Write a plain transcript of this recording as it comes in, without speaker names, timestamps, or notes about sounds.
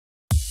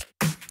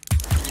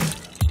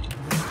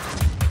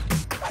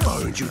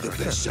Aren't you the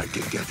best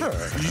sidekick ever?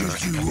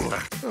 Yes, you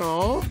are.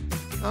 Oh,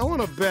 I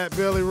want a bat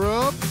belly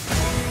rub.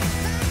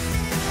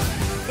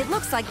 It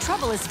looks like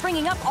trouble is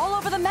springing up all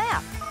over the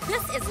map.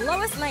 This is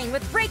Lois Lane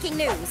with breaking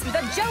news.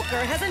 The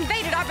Joker has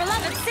invaded our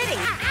beloved city.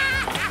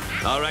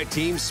 All right,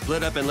 team,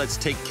 split up and let's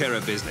take care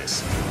of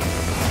business.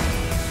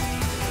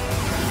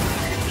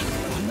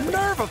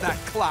 Nerve of that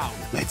clown!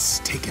 Let's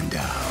take him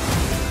down.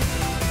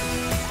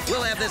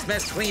 We'll have this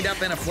mess cleaned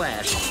up in a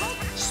flash.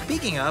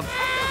 Speaking of...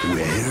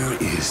 Where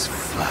is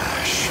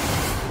Flash?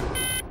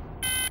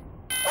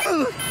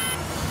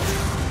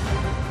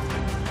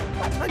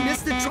 I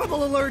missed the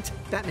trouble alert.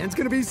 Batman's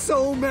gonna be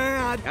so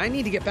mad. I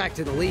need to get back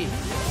to the league.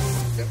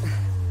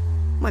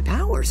 My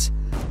powers,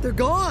 they're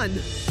gone.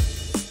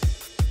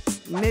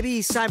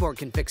 Maybe Cyborg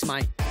can fix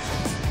my...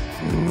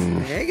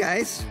 Hey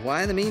guys,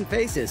 why the mean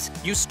faces?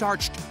 You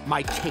starched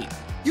my cape.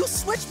 You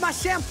switched my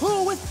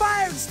shampoo with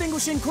fire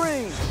extinguishing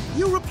cream.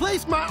 You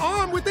replaced my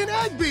arm with an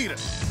egg beater.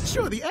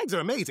 Sure, the eggs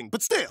are amazing,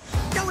 but still.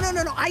 No,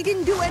 I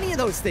didn't do any of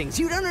those things.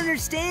 You don't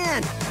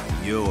understand.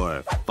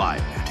 You're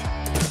fired.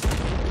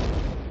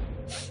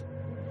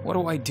 What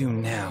do I do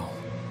now?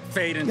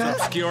 Fade into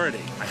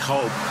obscurity, I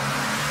hope.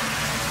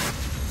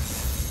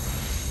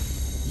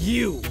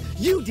 You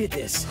did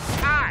this.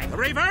 I,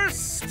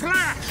 Reverse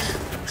Flash,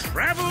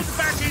 traveled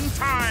back in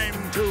time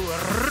to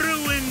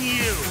ruin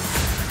you.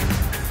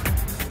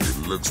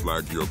 It looks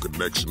like your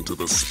connection to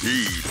the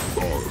Speed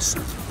Force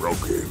is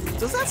broken.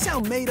 Does that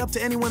sound made up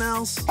to anyone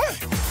else?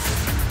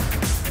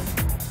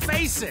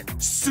 Face it,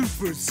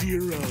 super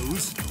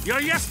zeros.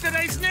 You're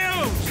yesterday's news.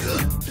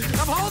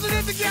 I'm holding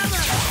it together.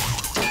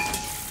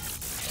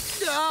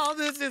 Oh,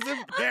 this is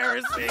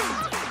embarrassing.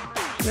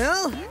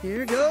 Well,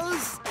 here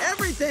goes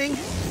everything.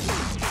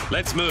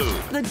 Let's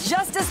move. The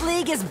Justice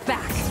League is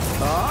back.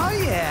 Oh,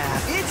 yeah.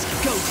 It's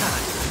go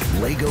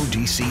time. Lego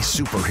DC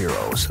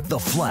Superheroes, The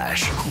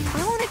Flash.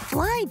 I want to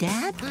fly,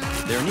 Dad.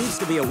 There needs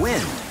to be a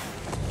wind.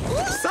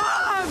 This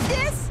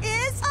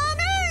is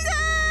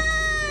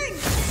amazing!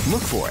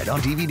 Look for it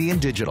on DVD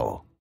and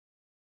digital.